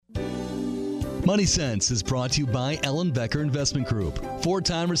Money Sense is brought to you by Ellen Becker Investment Group,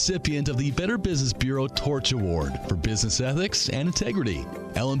 four-time recipient of the Better Business Bureau Torch Award for business ethics and integrity.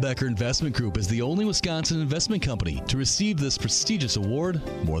 Ellen Becker Investment Group is the only Wisconsin investment company to receive this prestigious award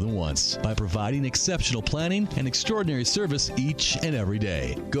more than once by providing exceptional planning and extraordinary service each and every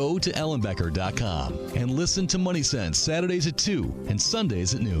day. Go to ellenbecker.com and listen to Money Sense Saturdays at 2 and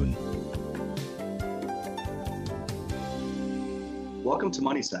Sundays at noon. Welcome to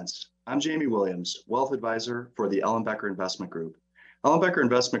Money Sense. I'm Jamie Williams, Wealth Advisor for the Ellen Becker Investment Group. Ellen Becker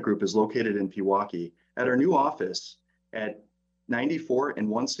Investment Group is located in Pewaukee at our new office at 94 and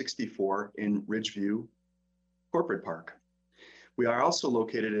 164 in Ridgeview Corporate Park. We are also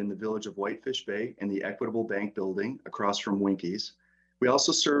located in the village of Whitefish Bay in the Equitable Bank building across from Winkies. We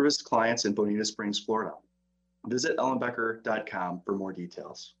also service clients in Bonita Springs, Florida. Visit ellenbecker.com for more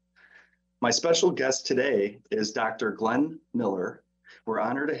details. My special guest today is Dr. Glenn Mueller. We're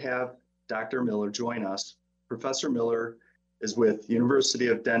honored to have Dr. Mueller join us. Professor Mueller is with University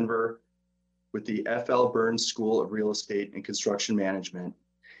of Denver with the F.L. Burns School of Real Estate and Construction Management.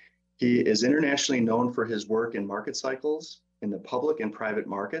 He is internationally known for his work in market cycles in the public and private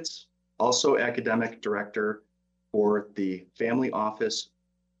markets, also academic director for the Family Office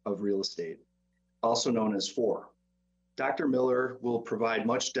of Real Estate, also known as FOR. Dr. Mueller will provide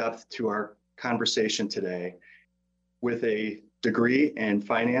much depth to our conversation today with a degree in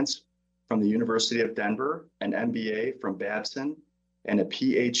finance from the University of Denver, an MBA from Babson, and a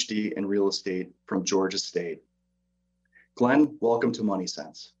PhD in real estate from Georgia State. Glenn, welcome to Money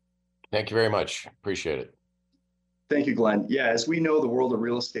Sense. Thank you very much. Appreciate it. Thank you, Glenn. Yeah, as we know, the world of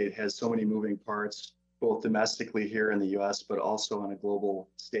real estate has so many moving parts, both domestically here in the US, but also on a global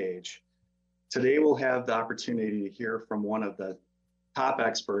stage. Today, we'll have the opportunity to hear from one of the top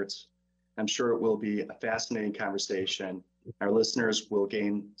experts. I'm sure it will be a fascinating conversation. Our listeners will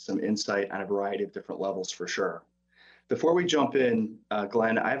gain some insight on a variety of different levels for sure. Before we jump in,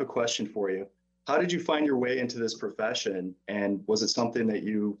 Glenn, I have a question for you. How did you find your way into this profession? And was it something that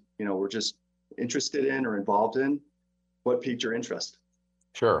you were just interested in or involved in? What piqued your interest?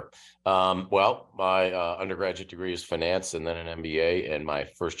 Sure. Well, my undergraduate degree is finance and then an MBA. And my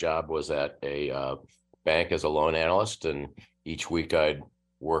first job was at a bank as a loan analyst. And each week I'd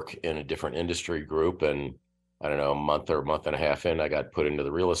work in a different industry group. And I don't know, a month or a month and a half in, I got put into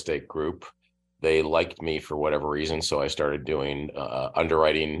the real estate group. They liked me for whatever reason. So I started doing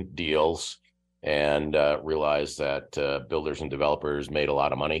underwriting deals and realized that builders and developers made a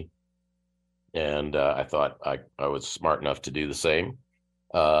lot of money. And I thought I was smart enough to do the same.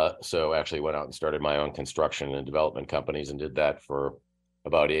 So actually went out and started my own construction and development companies and did that for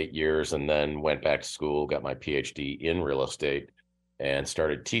about 8 years, and then went back to school, got my PhD in real estate and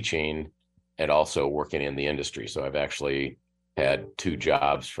started teaching and also working in the industry. So I've actually had 2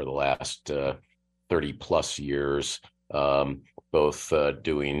 jobs for the last 30 plus years, both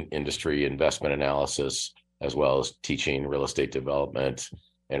doing industry investment analysis, as well as teaching real estate development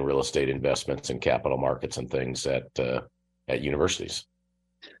and real estate investments and capital markets and things at universities.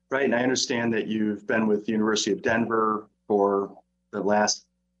 Right, and I understand that you've been with the University of Denver for the last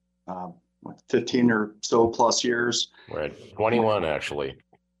 15 or so plus years. Right, 21 actually.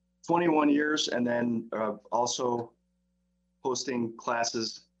 21 years, and then also hosting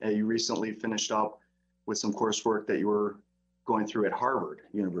classes. You recently finished up with some coursework that you were going through at Harvard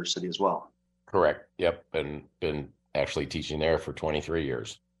University as well. Correct. Yep, and been actually teaching there for 23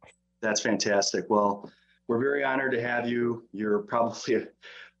 years. That's fantastic. Well, we're very honored to have you. You're probably a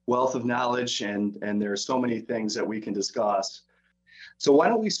wealth of knowledge, and there are so many things that we can discuss. So why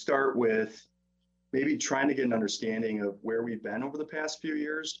don't we start with maybe trying to get an understanding of where we've been over the past few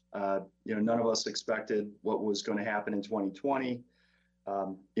years. None of us expected what was going to happen in 2020.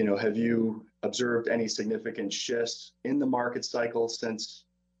 Have you observed any significant shifts in the market cycle since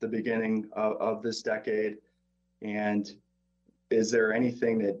the beginning of this decade? And is there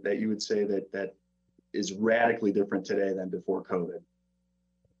anything that you would say that is radically different today than before COVID?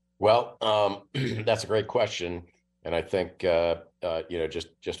 Well, that's a great question. And I think,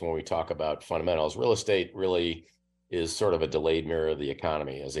 just when we talk about fundamentals, real estate really is sort of a delayed mirror of the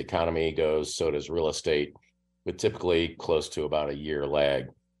economy. As the economy goes, so does real estate, with typically close to about a year lag.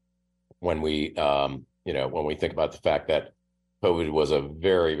 When we think about the fact that COVID was a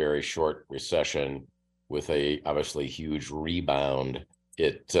very, very short recession with a obviously huge rebound,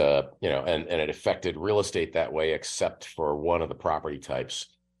 and it affected real estate that way, except for one of the property types.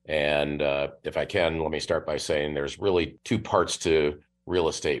 And if I can, let me start by saying there's really 2 parts to real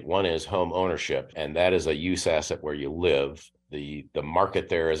estate. One is home ownership, and that is a use asset where you live. The market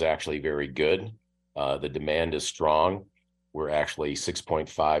there is actually very good. The demand is strong. we're actually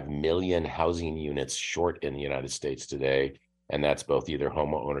 6.5 million housing units short in the United States today. And that's both either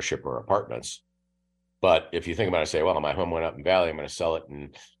home ownership or apartments. But if you think about it, say, well, my home went up in value, I'm going to sell it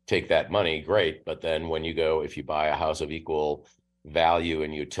and take that money, great. But then when you go, if you buy a house of equal value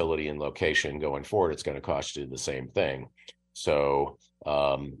and utility and location going forward, it's going to cost you the same thing. So,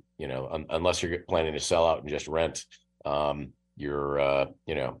 unless you're planning to sell out and just rent,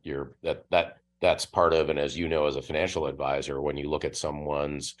 that's part of, and as you know, as a financial advisor, when you look at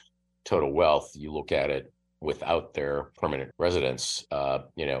someone's total wealth, you look at it without their permanent residence,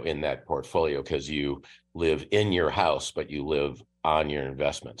 in that portfolio, because you live in your house, but you live on your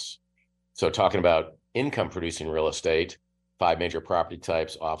investments. So talking about income producing real estate, 5 major property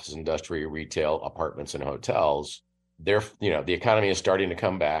types: office, industrial, retail, apartments, and hotels. The economy is starting to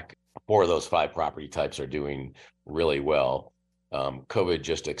come back. 4 of those 5 property types are doing really well. COVID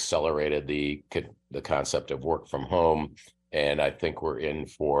just accelerated the concept of work from home. And I think we're in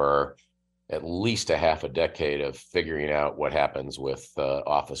for at least a half a decade of figuring out what happens with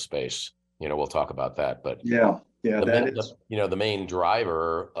office space. We'll talk about that. But the main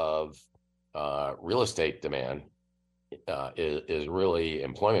driver of real estate demand is really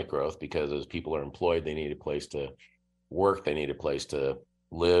employment growth, because as people are employed, they need a place to work, they need a place to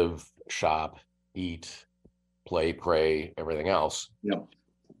live, shop, eat, play, pray, everything else. Yep.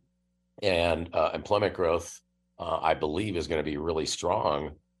 And employment growth, I believe, is going to be really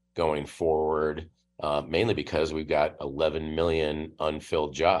strong going forward, mainly because we've got 11 million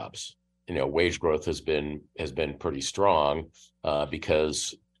unfilled jobs. Wage growth has been pretty strong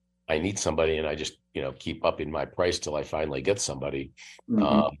because I need somebody, and I just keep upping my price till I finally get somebody.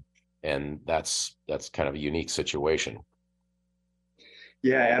 Mm-hmm. And that's kind of a unique situation.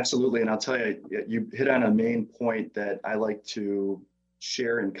 Yeah, absolutely. And I'll tell you, you hit on a main point that I like to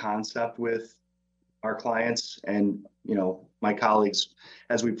share in concept with our clients and, my colleagues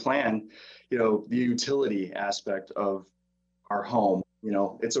as we plan, the utility aspect of our home.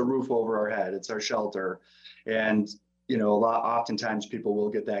 It's a roof over our head, it's our shelter. And, oftentimes people will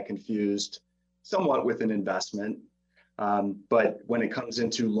get that confused somewhat with an investment. But when it comes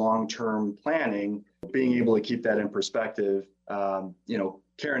into long-term planning, being able to keep that in perspective,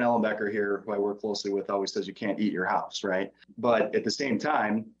 Karen Ellenbecker here, who I work closely with, always says you can't eat your house, right? But at the same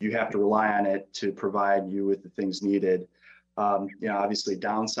time, you have to rely on it to provide you with the things needed. Obviously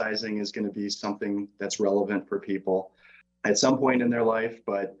downsizing is going to be something that's relevant for people at some point in their life,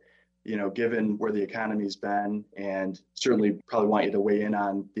 but given where the economy's been, and certainly probably want you to weigh in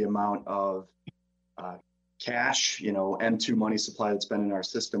on the amount of cash, M2 money supply that's been in our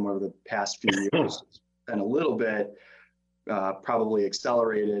system over the past few years, and a little bit probably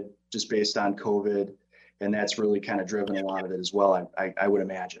accelerated just based on COVID. And that's really kind of driven a lot of it as well, I would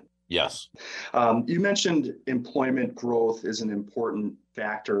imagine. Yes. You mentioned employment growth is an important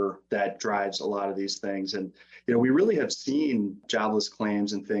factor that drives a lot of these things. And, we really have seen jobless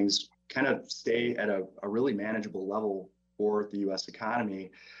claims and things kind of stay at a really manageable level for the U.S.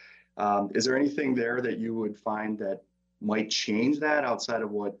 economy. Is there anything there that you would find that might change that outside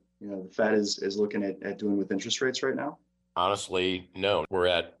of what, the Fed is looking at doing with interest rates right now? Honestly, no. We're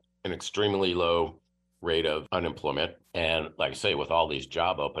at an extremely low rate of unemployment. And like I say, with all these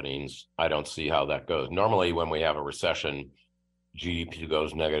job openings, I don't see how that goes. Normally, when we have a recession, GDP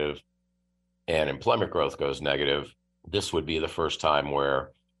goes negative and employment growth goes negative. This would be the first time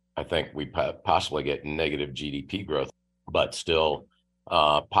where I think we possibly get negative GDP growth, but still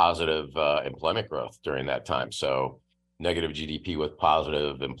positive employment growth during that time. So negative GDP with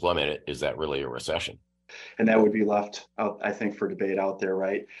positive employment, is that really a recession? And that would be left out, I think, for debate out there,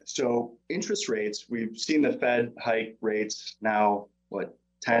 right? So interest rates, we've seen the Fed hike rates now,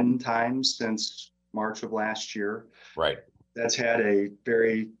 10 times since March of last year. Right. That's had a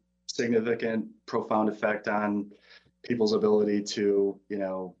very significant, profound effect on people's ability to,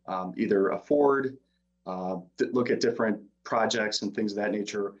 either afford, look at different projects and things of that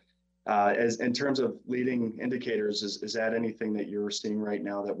nature. As in terms of leading indicators, is that anything that you're seeing right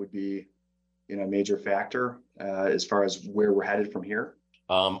now that would be a major factor as far as where we're headed from here?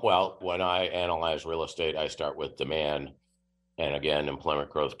 Well, when I analyze real estate, I start with demand. And again, employment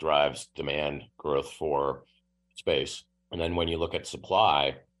growth drives demand growth for space. And then when you look at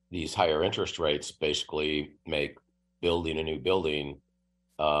supply, these higher interest rates basically make building a new building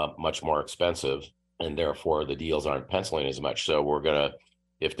much more expensive. And therefore, the deals aren't penciling as much. So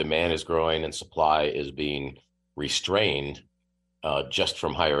if demand is growing and supply is being restrained, just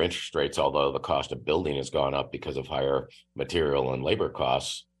from higher interest rates, although the cost of building has gone up because of higher material and labor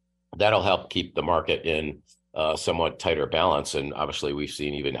costs, that'll help keep the market in somewhat tighter balance. And obviously, we've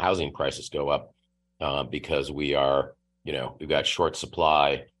seen even housing prices go up because we are we've got short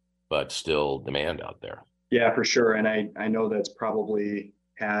supply, but still demand out there. Yeah, for sure. And I know that's probably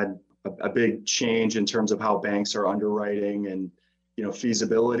had a big change in terms of how banks are underwriting and,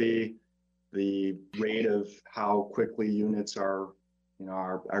 feasibility, the rate of how quickly units are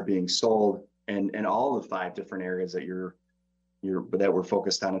being sold, and all the 5 different areas that that we're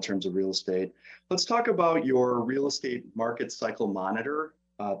focused on in terms of real estate. Let's talk about your real estate market cycle monitor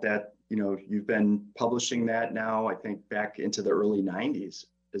that, you've been publishing that now, I think back into the early 90s.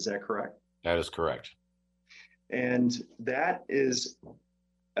 Is that correct? That is correct. And that is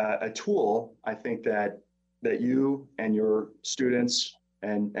a tool, I think, that you and your students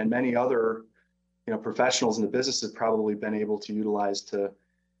and many other professionals in the business have probably been able to utilize to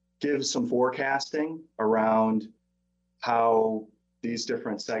give some forecasting around how these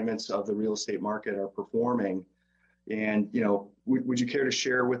different segments of the real estate market are performing. And would you care to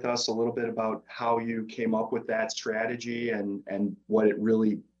share with us a little bit about how you came up with that strategy and what it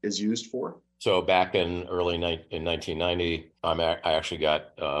really is used for? So back in 1990, I actually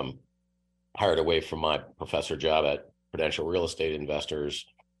got hired away from my professor job at Prudential Real Estate Investors,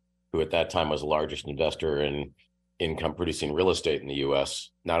 who at that time was the largest investor in income producing real estate in the U.S.,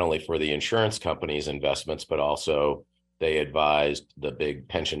 not only for the insurance companies' investments, but also they advised the big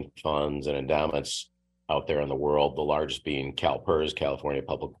pension funds and endowments out there in the world, the largest being CalPERS, California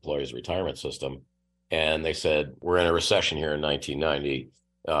Public Employees Retirement System. And they said, we're in a recession here in 1990.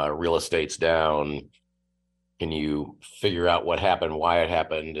 Real estate's down. Can you figure out what happened, why it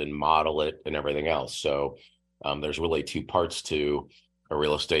happened, and model it and everything else? So there's really 2 parts to a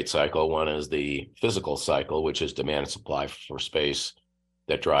real estate cycle. One is the physical cycle, which is demand and supply for space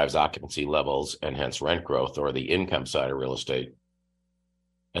that drives occupancy levels and hence rent growth, or the income side of real estate.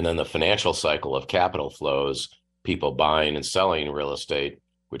 And then the financial cycle of capital flows, people buying and selling real estate,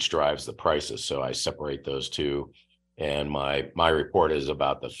 which drives the prices. So I separate those 2. And my report is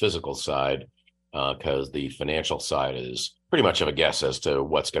about the physical side, because the financial side is pretty much of a guess as to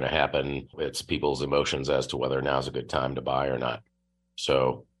what's going to happen. It's people's emotions as to whether now's a good time to buy or not.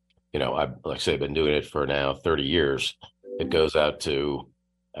 So, I've, like I say, been doing it for now 30 years. It goes out to,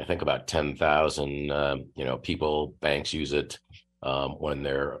 I think, about 10,000, people. Banks use it when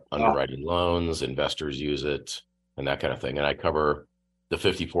they're underwriting loans, investors use it, and that kind of thing. And I cover the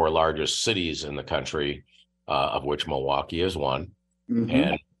 54 largest cities in the country, of which Milwaukee is one,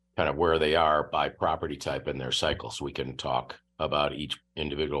 and kind of where they are by property type in their cycle. So we can talk about each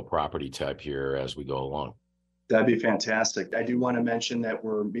individual property type here as we go along. That'd be fantastic. I do want to mention that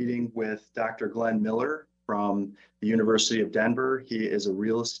we're meeting with Dr. Glenn Mueller from the University of Denver. He is a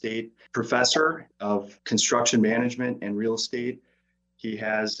real estate professor of construction management and real estate. He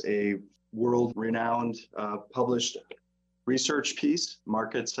has a world-renowned published research piece,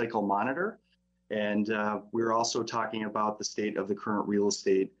 Market Cycle Monitor. And we're also talking about the state of the current real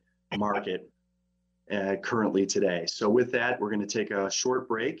estate market currently today. So with that, we're going to take a short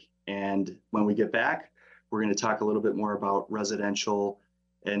break. And when we get back, we're going to talk a little bit more about residential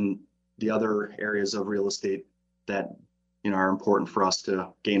and the other areas of real estate that are important for us to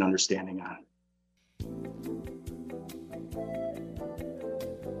gain understanding on.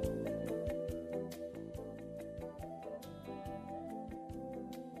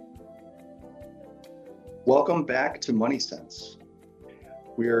 Welcome back to Money Sense.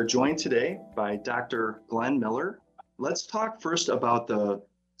 We are joined today by Dr. Glenn Mueller. Let's talk first about the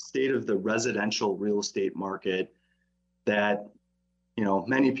state of the residential real estate market that,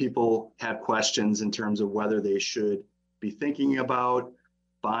 many people have questions in terms of whether they should be thinking about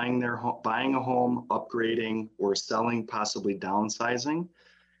buying a home, upgrading, or selling, possibly downsizing.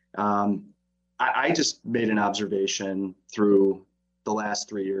 I just made an observation through the last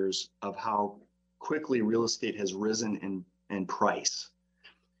 3 years of how quickly real estate has risen in price.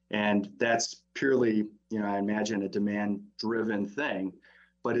 And that's purely, I imagine, a demand-driven thing.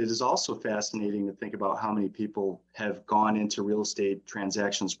 But it is also fascinating to think about how many people have gone into real estate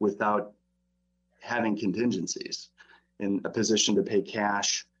transactions without having contingencies in a position to pay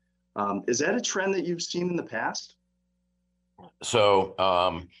cash. Is that a trend that you've seen in the past? So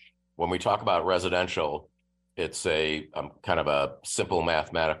when we talk about residential, it's a kind of a simple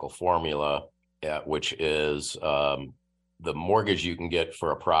mathematical formula, which is the mortgage you can get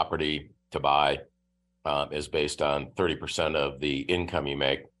for a property to buy is based on 30% of the income you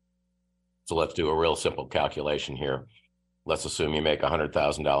make. So let's do a real simple calculation here. Let's assume you make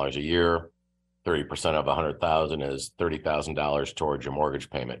 $100,000 a year. 30% of $100,000 is $30,000 towards your mortgage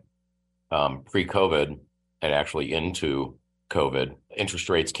payment. Pre-COVID and actually into COVID, interest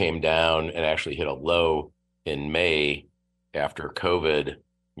rates came down and actually hit a low in May after COVID,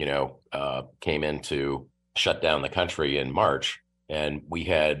 came into shut down the country in March, and we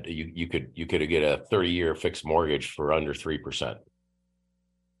had you could get a 30-year fixed mortgage for under 3%.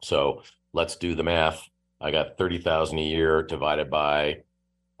 So let's do the math. I got 30,000 a year divided by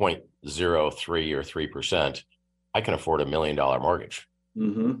 0.03 or 3%. I can afford $1 million mortgage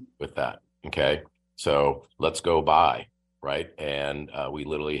with that. Okay. So let's go buy, right? And we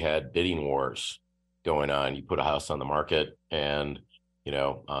literally had bidding wars going on. You put a house on the market and,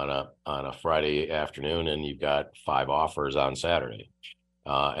 on a Friday afternoon, and you've got 5 offers on Saturday.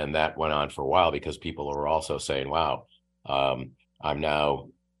 And that went on for a while because people were also saying, wow, I'm now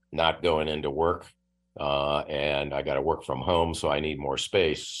not going into work and I got to work from home, so I need more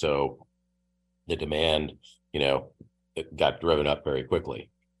space. So the demand, it got driven up very quickly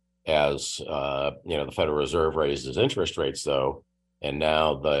as, the Federal Reserve raised its interest rates, though. And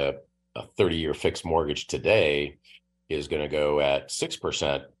now a 30-year fixed mortgage today is going to go at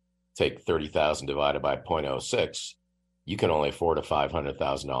 6%. Take 30,000 divided by 0.06. You can only afford a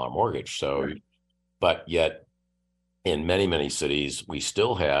 $500,000 mortgage. So, right. But yet in many, many cities, we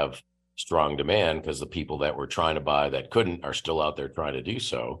still have strong demand because the people that were trying to buy that couldn't are still out there trying to do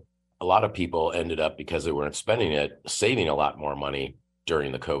so. A lot of people ended up, because they weren't spending it, saving a lot more money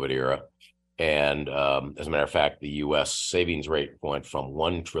during the COVID era. And as a matter of fact, the U.S. savings rate went from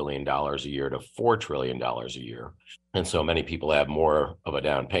 $1 trillion a year to $4 trillion a year. And so many people have more of a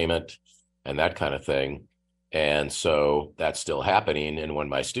down payment and that kind of thing. And so that's still happening. And when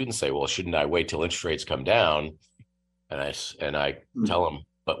my students say, well, shouldn't I wait till interest rates come down? And I tell them,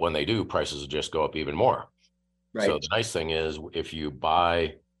 but when they do, prices will just go up even more. Right. So the nice thing is, if you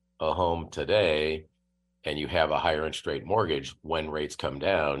buy a home today and you have a higher interest rate mortgage, when rates come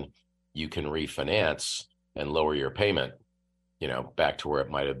down, you can refinance and lower your payment, back to where it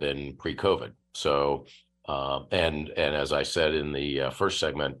might have been pre-COVID. So, and as I said in the first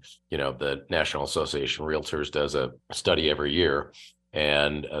segment, the National Association of Realtors does a study every year,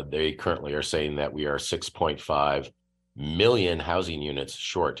 and they currently are saying that we are 6.5 million housing units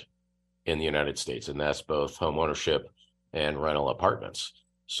short in the United States, and that's both home ownership and rental apartments.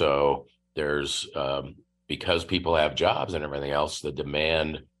 So there's, because people have jobs and everything else, the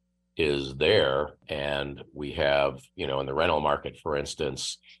demand is there. And we have, in the rental market, for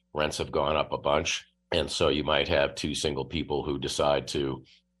instance, rents have gone up a bunch. And so you might have 2 single people who decide to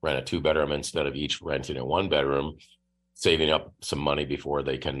rent a 2-bedroom instead of each renting a 1-bedroom, saving up some money before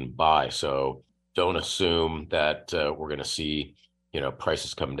they can buy. So don't assume that we're going to see,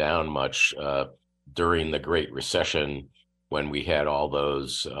 prices come down much. During the Great Recession, when we had all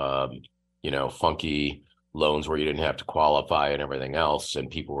those, funky loans where you didn't have to qualify and everything else, and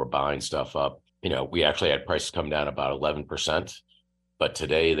people were buying stuff up, we actually had prices come down about 11%, but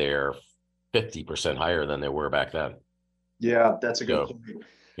today they're 50% higher than they were back then. Yeah, that's a good point.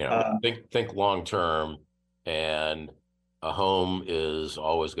 Think long term, and a home is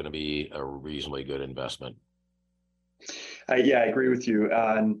always going to be a reasonably good investment. Yeah, I agree with you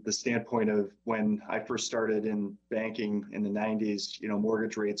on the standpoint of when I first started in banking in the 90s,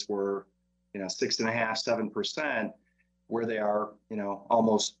 mortgage rates were, 6.5%, 7%, where they are,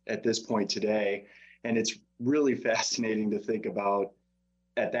 almost at this point today. And it's really fascinating to think about.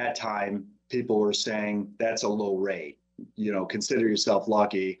 At that time, people were saying that's a low rate, consider yourself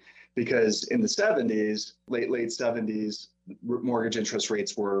lucky, because in the 70s, late 70s, mortgage interest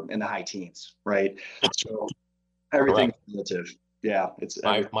rates were in the high teens, right? So everything's relative. Yeah, it's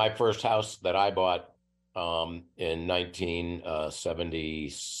my first house that I bought in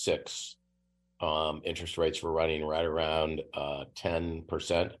 1976. Interest rates were running right around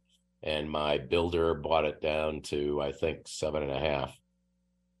 10%, and my builder bought it down to, I think, 7.5%.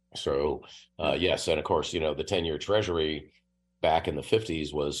 So yes, and of course, the 10-year Treasury back in the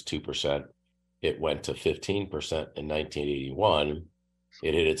 50s was 2%. It went to 15% in 1981.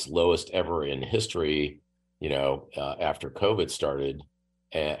 It hit its lowest ever in history, after COVID started,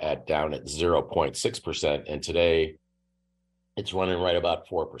 down at 0.6%, and today it's running right about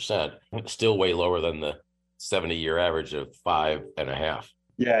 4%. Still way lower than the 70-year average of 5.5%.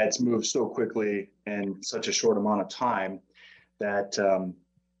 Yeah, it's moved so quickly in such a short amount of time that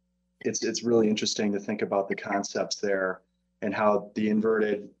it's really interesting to think about the concepts there and how the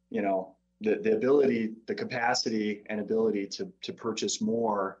inverted, the ability, the capacity and ability to purchase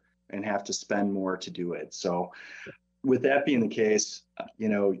more and have to spend more to do it. So with that being the case,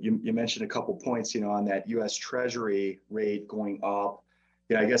 you mentioned a couple points, on that U.S. Treasury rate going up.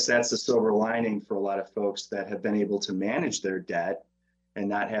 I guess that's the silver lining for a lot of folks that have been able to manage their debt and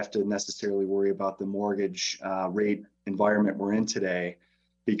not have to necessarily worry about the mortgage rate environment we're in today,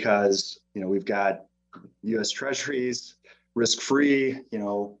 because, we've got U.S. Treasuries risk-free,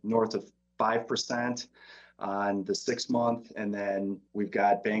 north of 5%. on the 6-month, and then we've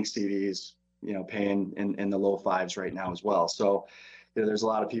got bank CDs, paying in the low fives right now as well. So, there's a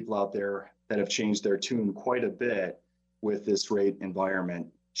lot of people out there that have changed their tune quite a bit with this rate environment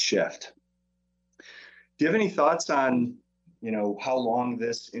shift. Do you have any thoughts on, how long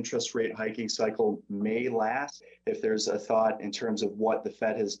this interest rate hiking cycle may last? If there's a thought in terms of what the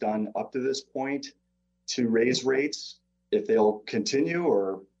Fed has done up to this point to raise rates, if they'll continue,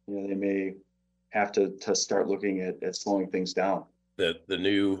 or they may have to start looking at slowing things down. The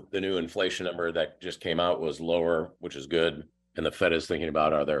new inflation number that just came out was lower, which is good. And the Fed is thinking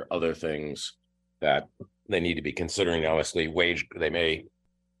about, are there other things that they need to be considering? Obviously, they may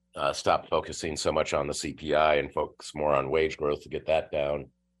stop focusing so much on the CPI and focus more on wage growth to get that down.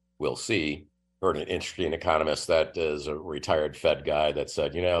 We'll see. Heard an interesting economist that is a retired Fed guy that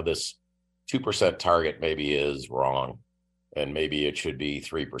said, this 2% target maybe is wrong, and maybe it should be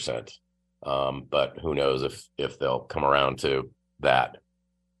 3%. But who knows if they'll come around to that.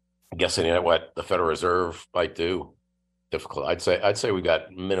 I'm guessing what the Federal Reserve might do. Difficult. I'd say we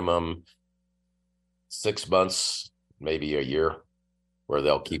got minimum 6 months, maybe a year, where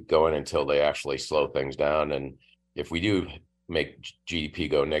they'll keep going until they actually slow things down. And if we do make GDP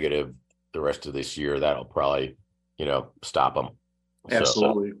go negative the rest of this year, that'll probably, stop them.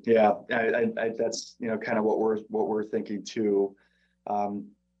 Absolutely. So, yeah. I that's, kind of what we're thinking too.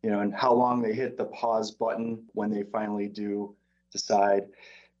 And how long they hit the pause button when they finally do decide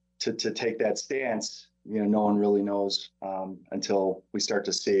to take that stance, no one really knows until we start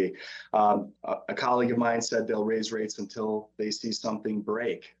to see. A colleague of mine said they'll raise rates until they see something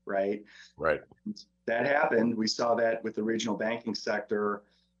break, right? Right. That happened. We saw that with the regional banking sector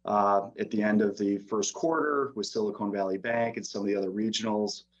at the end of the first quarter with Silicon Valley Bank and some of the other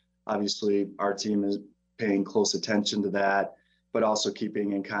regionals. Obviously, our team is paying close attention to that, but also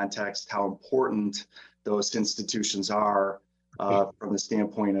keeping in context how important those institutions are from the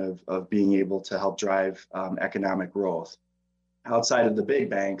standpoint of being able to help drive economic growth outside of the big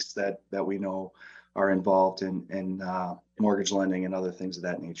banks that we know are involved in mortgage lending and other things of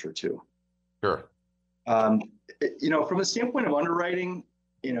that nature too. Sure. From the standpoint of underwriting,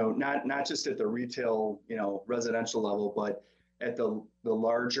 not just at the retail, residential level, but at the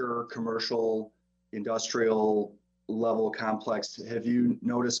larger commercial, industrial level complex, have you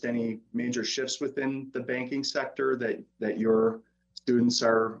noticed any major shifts within the banking sector that your students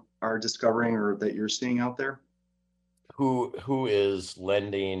are discovering or that you're seeing out there? Who is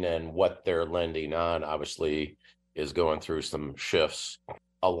lending and what they're lending on obviously is going through some shifts.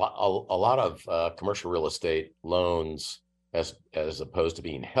 A lot of commercial real estate loans, as opposed to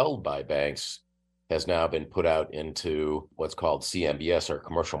being held by banks, has now been put out into what's called CMBS, or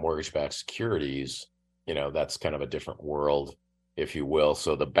commercial mortgage-backed securities. That's kind of a different world, if you will.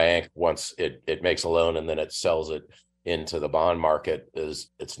 So the bank, once it makes a loan and then it sells it into the bond market,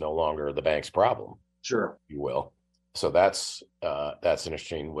 it's no longer the bank's problem. Sure. If you will. So that's an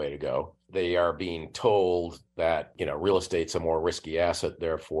interesting way to go. They are being told that, real estate's a more risky asset,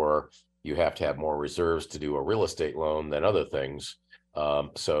 therefore you have to have more reserves to do a real estate loan than other things.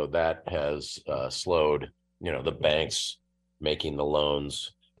 So that has slowed, the banks making the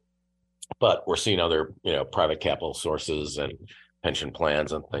loans. But we're seeing other, private capital sources and pension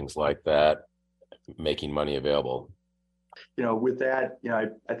plans and things like that making money available. With that,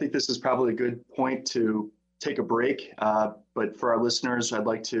 I think this is probably a good point to take a break. But for our listeners, I'd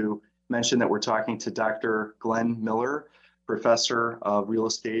like to mention that we're talking to Dr. Glenn Mueller, Professor of Real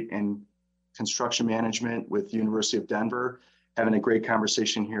Estate and Construction Management with the University of Denver, having a great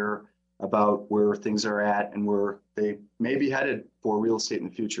conversation here about where things are at and where they may be headed for real estate in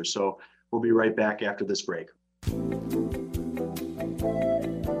the future. So we'll be right back after this break.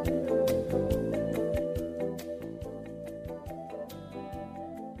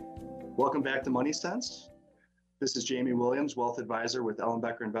 Welcome back to Money Sense. This is Jamie Williams, Wealth Advisor with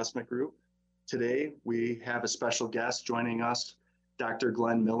Ellenbecker Investment Group. Today, we have a special guest joining us, Dr.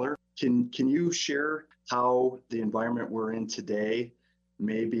 Glenn Mueller. Can you share how the environment we're in today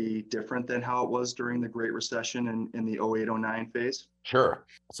may be different than how it was during the Great Recession in the 08-09 phase? Sure.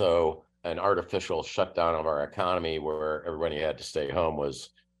 So an artificial shutdown of our economy where everybody had to stay home was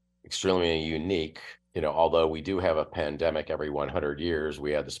extremely unique. Although we do have a pandemic every 100 years,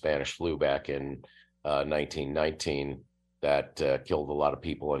 we had the Spanish flu back in 1919 that killed a lot of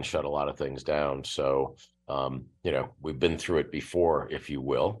people and shut a lot of things down. So, we've been through it before, if you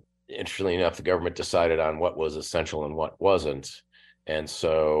will. Interestingly enough, the government decided on what was essential and what wasn't. And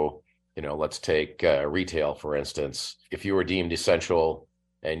so, let's take retail, for instance. If you were deemed essential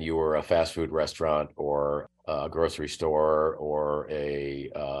and you were a fast food restaurant or a grocery store or a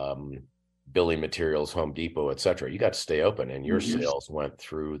building materials, Home Depot, et cetera. You got to stay open, and your Mhm. sales went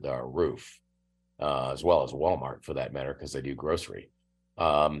through the roof, as well as Walmart for that matter, because they do grocery.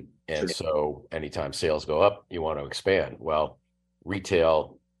 And Sure. so anytime sales go up, you want to expand. Well,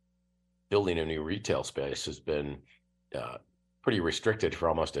 retail, building a new retail space has been uh, pretty restricted for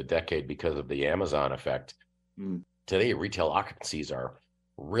almost a decade because of the Amazon effect. Mm. Today, retail occupancies are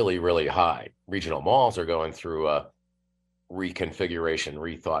really, really high. Regional malls are going through a reconfiguration,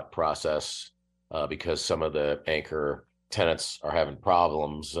 rethought process because some of the anchor tenants are having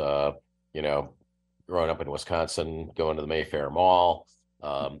problems. You know, growing up in Wisconsin, going to the Mayfair Mall,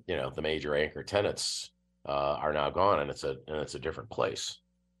 the major anchor tenants are now gone, and it's a different place.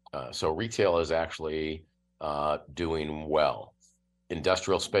 So retail is actually doing well.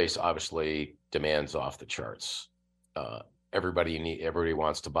 Industrial space obviously demands off the charts. Everybody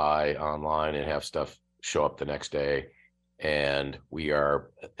wants to buy online and have stuff show up the next day. And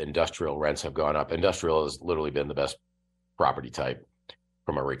industrial rents have gone up. Industrial has literally been the best property type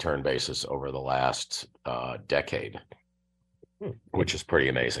from a return basis over the last decade, which is pretty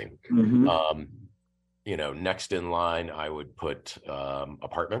amazing. Mhm. Next in line, I would put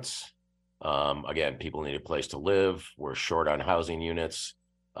apartments. Again, people need a place to live. We're short on housing units.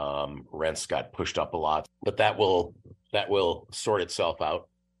 Rents got pushed up a lot, but that will sort itself out,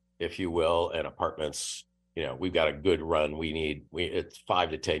 if you will. And apartments, we've got a good run. It's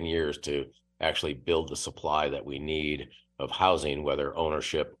 5 to 10 years to actually build the supply that we need of housing, whether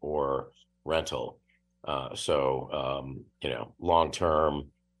ownership or rental.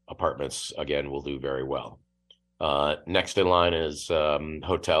 Long-term apartments, again, will do very well. Next in line is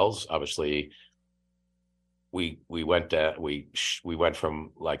hotels. Obviously, we went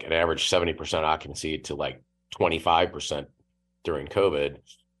from like an average 70% occupancy to like 25% during COVID,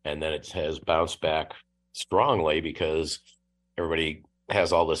 and then it has bounced back strongly because everybody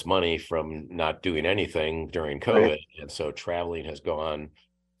has all this money from not doing anything during COVID, Right. and so traveling has gone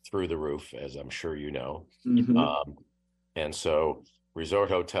through the roof, as I'm sure you know. Mhm. And so resort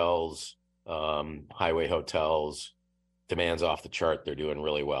hotels, highway hotels, demand's off the chart. They're doing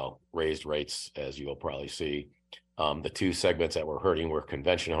really well. Raised rates, as you'll probably see. The two segments that were hurting were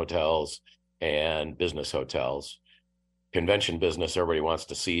convention hotels and business hotels. Convention business, everybody wants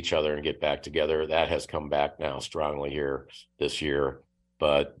to see each other and get back together. That has come back now strongly here this year.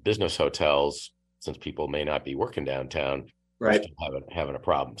 But business hotels, since people may not be working downtown, are Right. still having a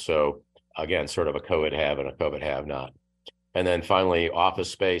problem. So again, sort of a COVID have and a COVID have not. And then finally,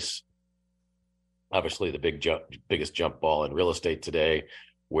 office space. Obviously, the biggest jump ball in real estate today,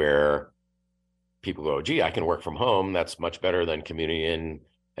 where people go, gee, I can work from home. That's much better than commuting in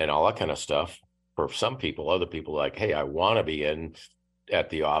and all that kind of stuff. For some people, other people like, hey, I want to be in at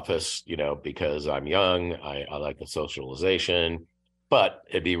the office, because I'm young. I like the socialization, but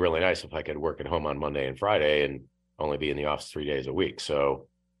it'd be really nice if I could work at home on Monday and Friday and only be in the office 3 days a week. So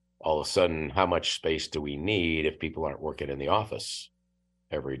all of a sudden, how much space do we need if people aren't working in the office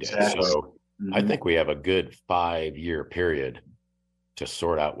every day? Exactly. So I Mhm. think we have a good 5-year period to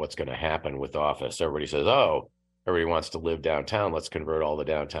sort out what's going to happen with office. Everybody says, oh, everybody wants to live downtown. Let's convert all the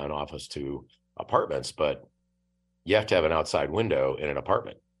downtown office to apartments. But you have to have an outside window in an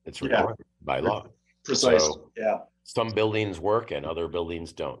apartment. It's Yeah. required by law. Precisely. So Yeah. some buildings work and other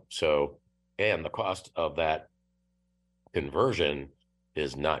buildings don't. So, and the cost of that conversion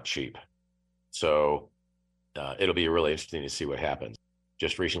is not cheap. So it'll be really interesting to see what happens.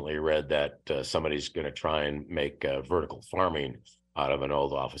 Just recently read that somebody's going to try and make vertical farming out of an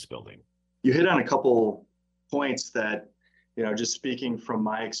old office building. You hit on a couple points that, just speaking from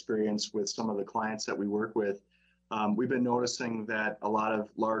my experience with some of the clients that we work with, we've been noticing that a lot of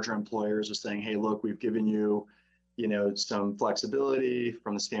larger employers are saying, hey, look, we've given you, some flexibility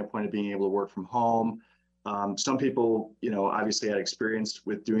from the standpoint of being able to work from home. Some people, obviously had experience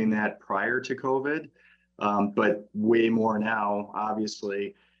with doing that prior to COVID, but way more now,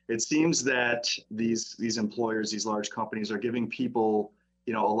 obviously. It seems that these employers, these large companies are giving people,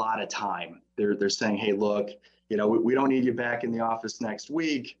 a lot of time. They're saying, hey, look, we don't need you back in the office next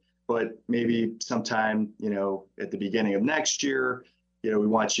week, but maybe sometime, at the beginning of next year, we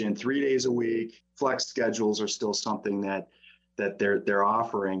want you in 3 days a week. Flex schedules are still something that they're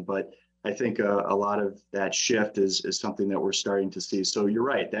offering, but I think a lot of that shift is something that we're starting to see. So you're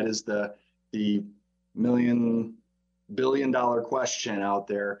right. That is the $1 billion question out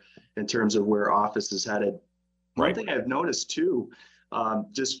there in terms of where office is headed. Right. One thing I've noticed too,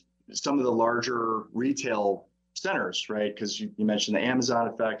 just some of the larger retail centers, right? Because you mentioned the Amazon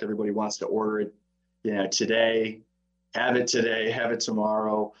effect. Everybody wants to order it, today, have it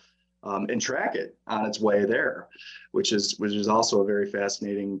tomorrow. and track it on its way there, which is also a very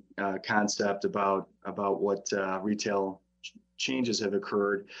fascinating concept about what retail changes have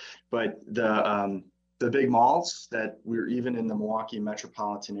occurred. But the big malls that we're even in the Milwaukee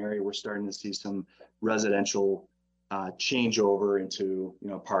metropolitan area, we're starting to see some residential changeover into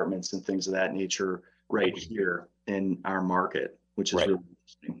apartments and things of that nature right here in our market, which is really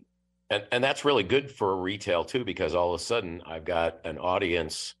interesting. And that's really good for retail too, because all of a sudden I've got an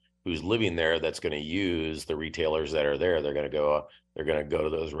audience who's living there that's going to use the retailers that are there. They're going to go to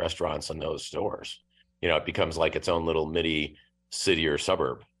those restaurants and those stores. It becomes like its own little mini city or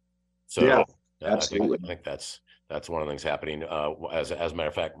suburb. So yeah, absolutely. I think that's one of the things happening. As a matter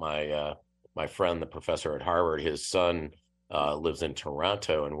of fact, my friend, the professor at Harvard, his son lives in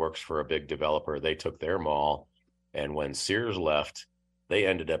Toronto and works for a big developer. They took their mall, and when Sears left, they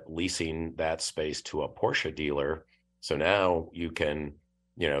ended up leasing that space to a Porsche dealer. So now you can,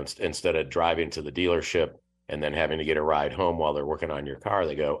 instead of driving to the dealership and then having to get a ride home while they're working on your car,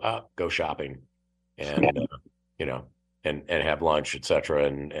 they go shopping, and and have lunch, etc.,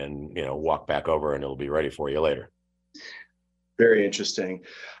 and walk back over, and it'll be ready for you later. Very interesting.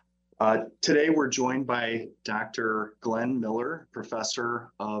 Today we're joined by Dr. Glenn Mueller,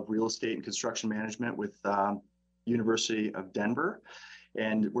 Professor of Real Estate and Construction Management with University of Denver.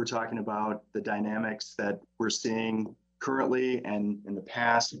 And we're talking about the dynamics that we're seeing currently and in the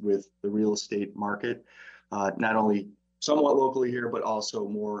past with the real estate market, not only somewhat locally here, but also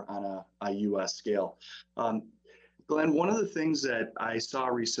more on a U.S. scale. Glenn, one of the things that I saw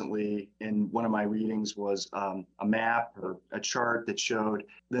recently in one of my readings was a map or a chart that showed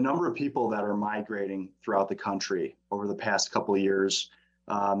the number of people that are migrating throughout the country over the past couple of years.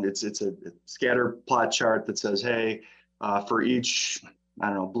 It's a scatter plot chart that says, hey, for each,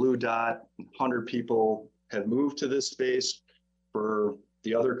 blue dot, 100 people have moved to this space. For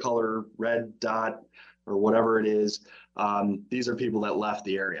the other color, red dot, or whatever it is, these are people that left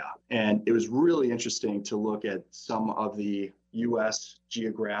the area. And it was really interesting to look at some of the U.S.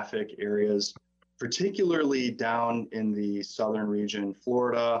 geographic areas, particularly down in the southern region,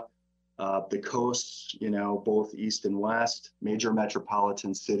 Florida, the coasts, both east and west, major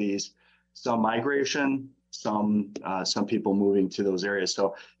metropolitan cities, some migration, some people moving to those areas. So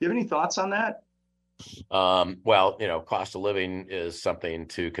do you have any thoughts on that? Well, cost of living is something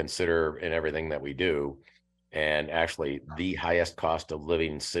to consider in everything that we do. And actually, the highest cost of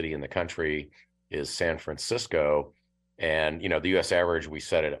living city in the country is San Francisco. And, the U.S. average, we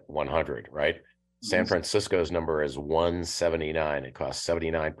set it at 100, right? Mm-hmm. San Francisco's number is 179. It costs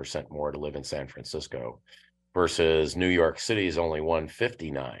 79% more to live in San Francisco versus New York City is only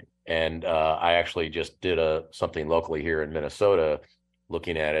 159. And I actually just did something locally here in Minnesota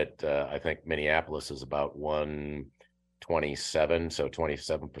looking at it. I think Minneapolis is about 127, so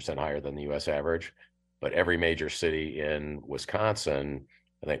 27% higher than the U.S. average. But every major city in Wisconsin,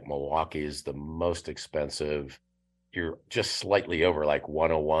 I think Milwaukee is the most expensive. You're just slightly over like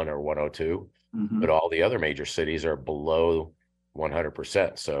 101 or 102, but all the other major cities are below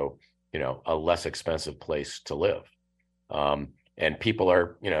 100%. So, a less expensive place to live. And people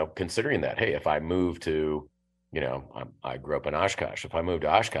are, considering that, hey, if I move to, I grew up in Oshkosh. If I move to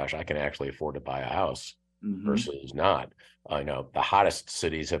Oshkosh, I can actually afford to buy a house versus not. The hottest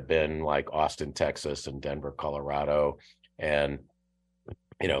cities have been like Austin, Texas, and Denver, Colorado, and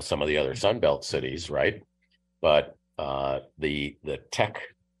some of the other Sunbelt cities, right? But the tech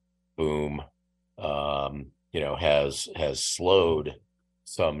boom, has slowed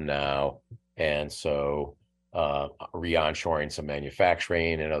some now, and so re-onshoring some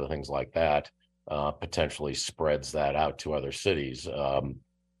manufacturing and other things like that potentially spreads that out to other cities. A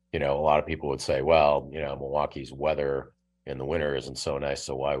lot of people would say, well, Milwaukee's weather in the winter isn't so nice,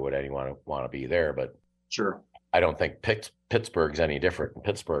 so why would anyone want to be there? But sure, I don't think Pittsburgh's any different.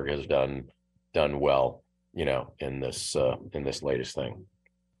 Pittsburgh has done well, in this latest thing.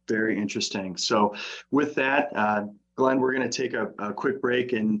 Very interesting. So with that, Glenn, we're going to take a quick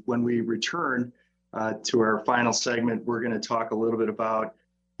break, and when we return to our final segment, we're going to talk a little bit about,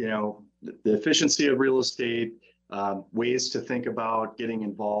 the efficiency of real estate, ways to think about getting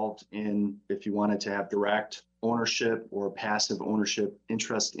involved in, if you wanted to have direct ownership or passive ownership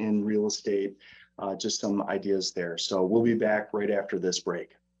interest in real estate, just some ideas there. So we'll be back right after this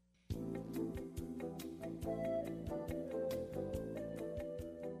break.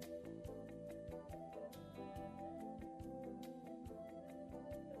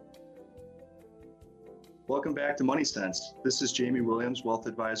 Welcome back to Money Sense. This is Jamie Williams, Wealth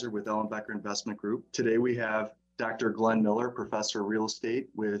Advisor with Ellenbecker Investment Group. Today we have Dr. Glenn Mueller, Professor of Real Estate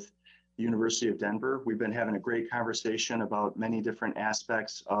with the University of Denver. We've been having a great conversation about many different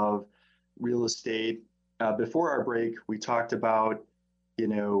aspects of real estate. Before our break, we talked about,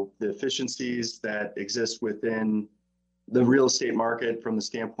 the efficiencies that exist within the real estate market from the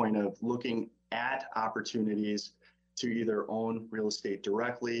standpoint of looking at opportunities to either own real estate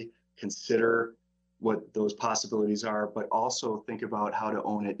directly, consider what those possibilities are, but also think about how to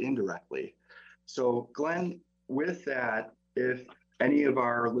own it indirectly. So Glenn, with that, if any of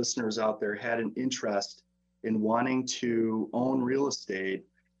our listeners out there had an interest in wanting to own real estate,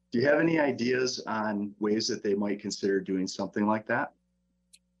 do you have any ideas on ways that they might consider doing something like that?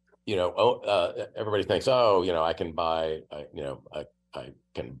 Everybody thinks, I can buy, I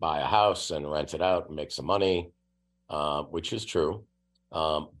can buy a house and rent it out and make some money, which is true.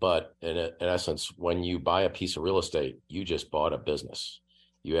 But in essence, when you buy a piece of real estate, you just bought a business.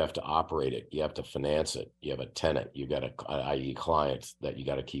 You have to operate it. You have to finance it. You have a tenant. You got i.e. clients that you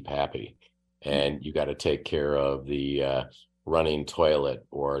got to keep happy, and you got to take care of the running toilet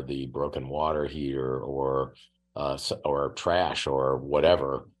or the broken water heater or trash or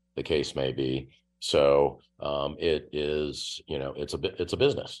whatever the case may be. So it is, it's a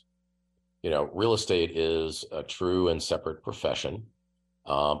business. Real estate is a true and separate profession.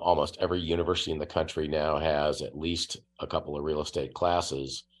 Almost every university in the country now has at least a couple of real estate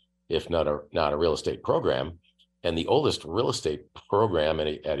classes, if not a real estate program. And the oldest real estate program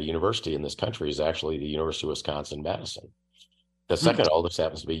at a university in this country is actually the University of Wisconsin-Madison. The second oldest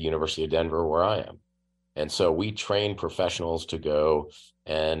happens to be University of Denver, where I am. And so we train professionals to go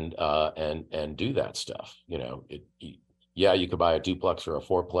and do that stuff. You could buy a duplex or a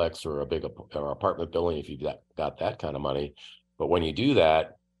fourplex or a big apartment building if you've got that kind of money. But when you do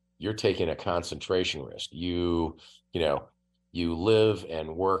that, you're taking a concentration risk. You live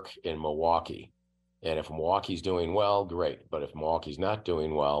and work in Milwaukee. And if Milwaukee's doing well, great. But if Milwaukee's not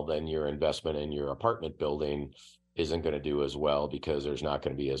doing well, then your investment in your apartment building isn't going to do as well because there's not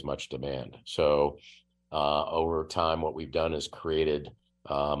going to be as much demand. So over time, what we've done is created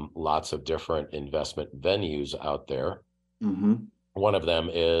lots of different investment venues out there. Mm-hmm. One of them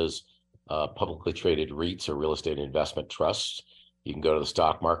is publicly traded REITs or real estate investment trusts. You can go to the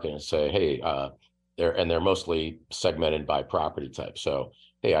stock market and say, hey, they're mostly segmented by property type. So,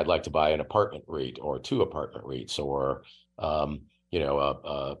 hey, I'd like to buy an apartment REIT or 2 apartment REITs or,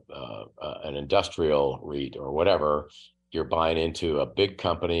 an industrial REIT or whatever. You're buying into a big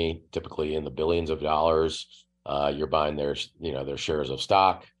company, typically in the billions of dollars. You're buying their shares of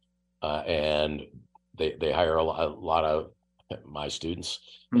stock, and they hire a lot of my students,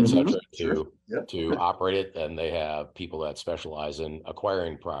 et cetera, to operate it. And they have people that specialize in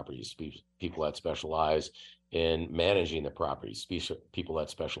acquiring properties, people that specialize in managing the properties, people that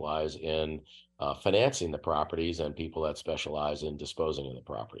specialize in financing the properties, and people that specialize in disposing of the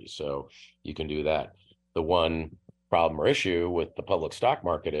properties. So you can do that. The one problem or issue with the public stock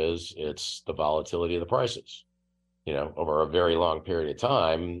market is it's the volatility of the prices. Over a very long period of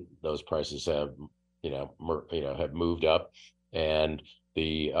time, those prices have moved up, and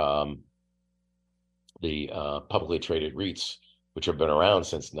the publicly traded REITs, which have been around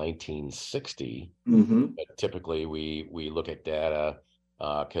since 1960, but typically we look at data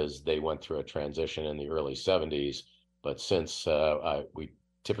because they went through a transition in the early 70s. But since we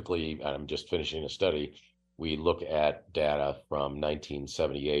typically, I'm just finishing a study, we look at data from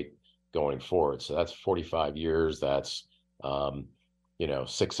 1978 going forward. So that's 45 years. That's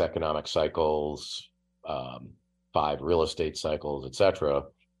 6 economic cycles, 5 real estate cycles, et cetera.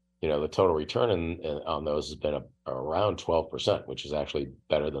 The total return on those has been around 12%, which is actually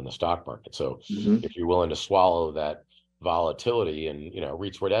better than the stock market. So if you're willing to swallow that volatility, and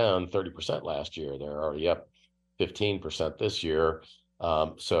REITs were down 30% last year, they're already up 15% this year.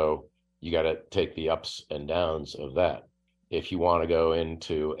 So you got to take the ups and downs of that. If you want to go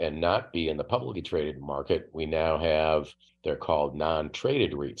into and not be in the publicly traded market, we now have, they're called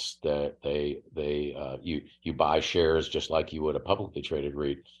non-traded REITs. That you buy shares just like you would a publicly traded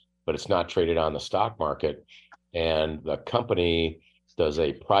REIT, but it's not traded on the stock market. And the company does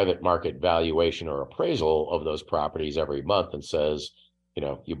a private market valuation or appraisal of those properties every month and says,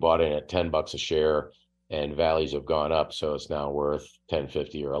 you bought in at $10 a share and values have gone up, so it's now worth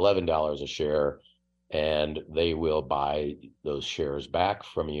 $10.50 or $11 a share. And they will buy those shares back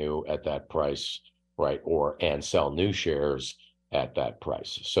from you at that price, right? And sell new shares at that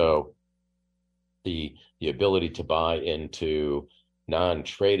price. So the ability to buy into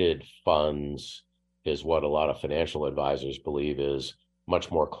non-traded funds is what a lot of financial advisors believe is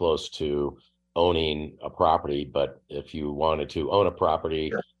much more close to owning a property. But if you wanted to own a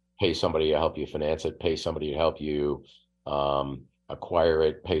property, pay somebody to help you finance it, pay somebody to help you acquire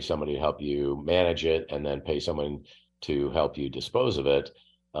it, pay somebody to help you manage it, and then pay someone to help you dispose of it.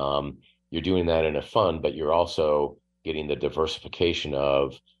 You're doing that in a fund, but you're also getting the diversification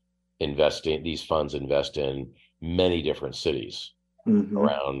of investing. These funds invest in many different cities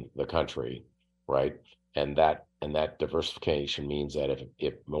around the country, right? And that diversification means that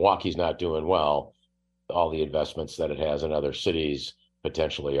if Milwaukee's not doing well, all the investments that it has in other cities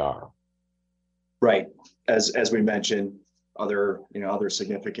potentially are. Right. As we mentioned, other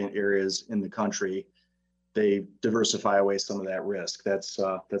significant areas in the country, they diversify away some of that risk. That's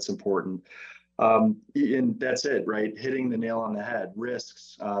important. And that's it, right? Hitting the nail on the head.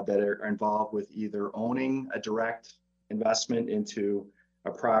 Risks that are involved with either owning a direct investment into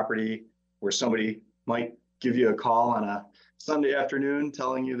a property where somebody might give you a call on a Sunday afternoon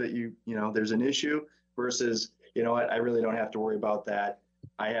telling you that there's an issue, versus, I really don't have to worry about that.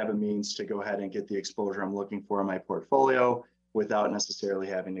 I have a means to go ahead and get the exposure I'm looking for in my portfolio without necessarily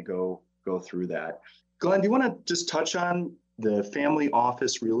having to go through that. Glenn, do you want to just touch on the Family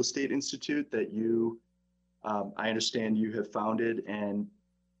Office Real Estate Institute that I understand you have founded and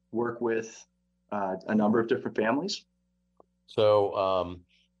work with a number of different families? So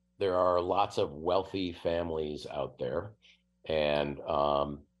there are lots of wealthy families out there, and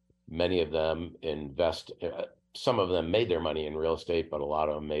many of them invest. Some of them made their money in real estate, but a lot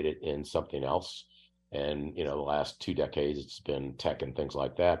of them made it in something else. And, the last 2 decades, it's been tech and things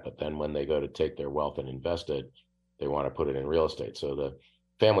like that. But then when they go to take their wealth and invest it, they want to put it in real estate. So the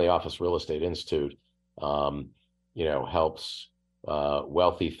Family Office Real Estate Institute, helps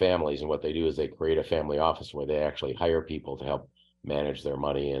wealthy families. And what they do is they create a family office where they actually hire people to help manage their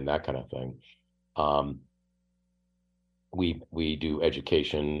money and that kind of thing. We do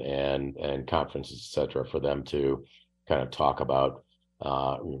education and conferences, et cetera, for them to kind of talk about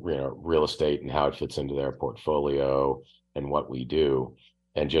real estate and how it fits into their portfolio and what we do.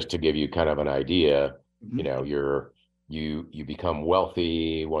 And just to give you kind of an idea, you become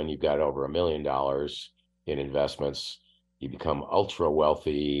wealthy when you've got over $1 million in investments. You become ultra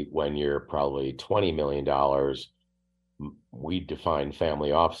wealthy when you're probably $20 million. We define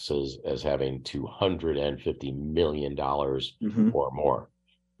family offices as having $250 million or more.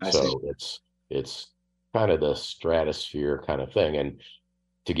 So it's kind of the stratosphere kind of thing. And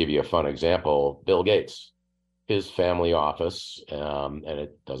to give you a fun example, Bill Gates, his family office, and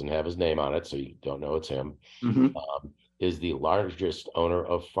it doesn't have his name on it, so you don't know it's him, is the largest owner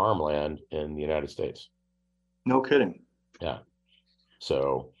of farmland in the United States. No kidding. Yeah.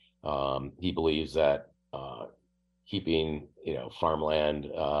 So he believes that keeping, farmland,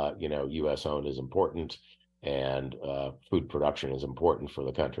 U.S. owned is important, and food production is important for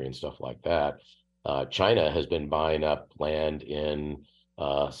the country and stuff like that. China has been buying up land in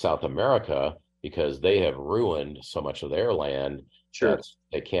South America because they have ruined so much of their land that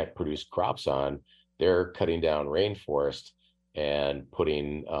they can't produce crops on. They're cutting down rainforest and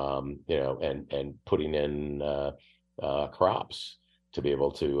putting, putting in crops to be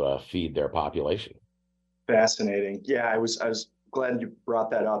able to feed their population. Fascinating. Yeah, I was glad you brought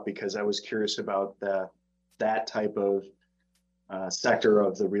that up, because I was curious about that type of sector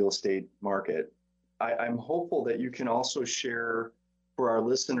of the real estate market. I'm hopeful that you can also share for our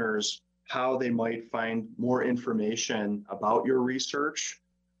listeners how they might find more information about your research,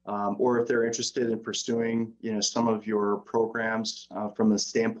 or if they're interested in pursuing, some of your programs from the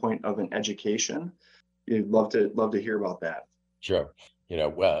standpoint of an education. You'd love to hear about that. Sure.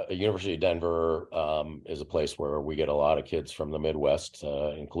 University of Denver is a place where we get a lot of kids from the Midwest,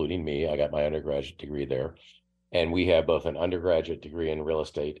 including me. I got my undergraduate degree there. And we have both an undergraduate degree in real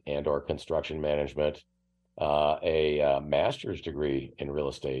estate and or construction management, a master's degree in real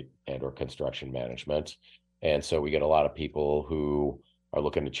estate and or construction management. And so we get a lot of people who are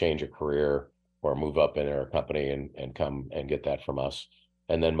looking to change a career or move up in our company and come and get that from us.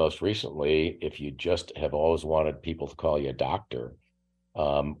 And then most recently, if you just have always wanted people to call you a doctor,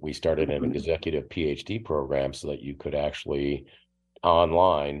 we started an executive PhD program so that you could actually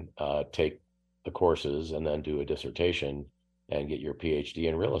online take the courses and then do a dissertation and get your PhD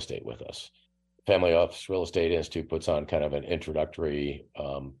in real estate with us. Family Office Real Estate Institute puts on kind of an introductory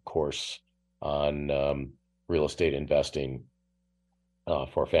course on real estate investing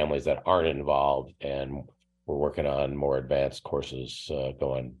for families that aren't involved, and we're working on more advanced courses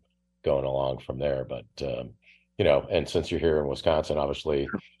going along from there. But and since you're here in Wisconsin, obviously,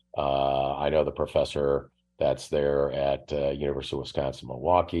 I know the professor that's there at University of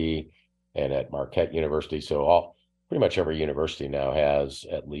Wisconsin-Milwaukee and at Marquette University. So pretty much every university now has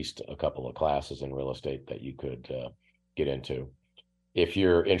at least a couple of classes in real estate that you could get into. If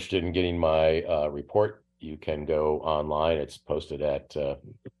you're interested in getting my report, you can go online. It's posted at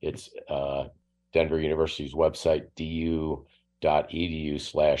Denver University's website,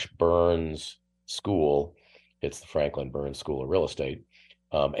 du.edu/Burns School. It's the Franklin Burns School of Real Estate.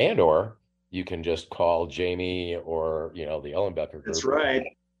 Or you can just call Jamie or, the Ellenbecker Group. That's right.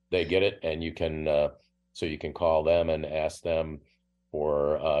 They get it, and you can so you can call them and ask them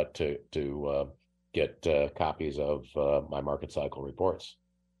for to get copies of my market cycle reports.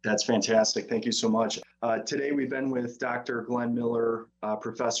 That's fantastic. Thank you so much. Today we've been with Dr. Glenn Mueller,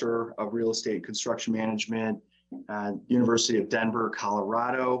 Professor of Real Estate and Construction Management at University of Denver,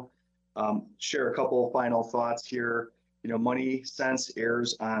 Colorado. Share a couple of final thoughts here. Money Sense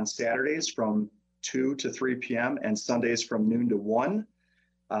airs on Saturdays from 2 to 3 p.m. and Sundays from noon to 1.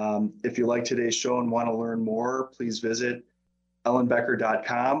 If you like today's show and want to learn more, please visit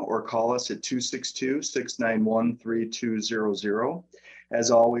ellenbecker.com or call us at 262-691-3200. As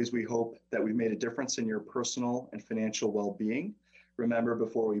always, we hope that we've made a difference in your personal and financial well-being. Remember,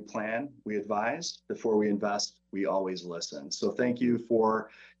 before we plan, we advise. Before we invest, we always listen. So thank you for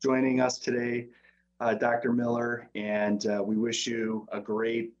joining us today, Dr. Mueller, and we wish you a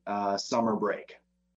great summer break.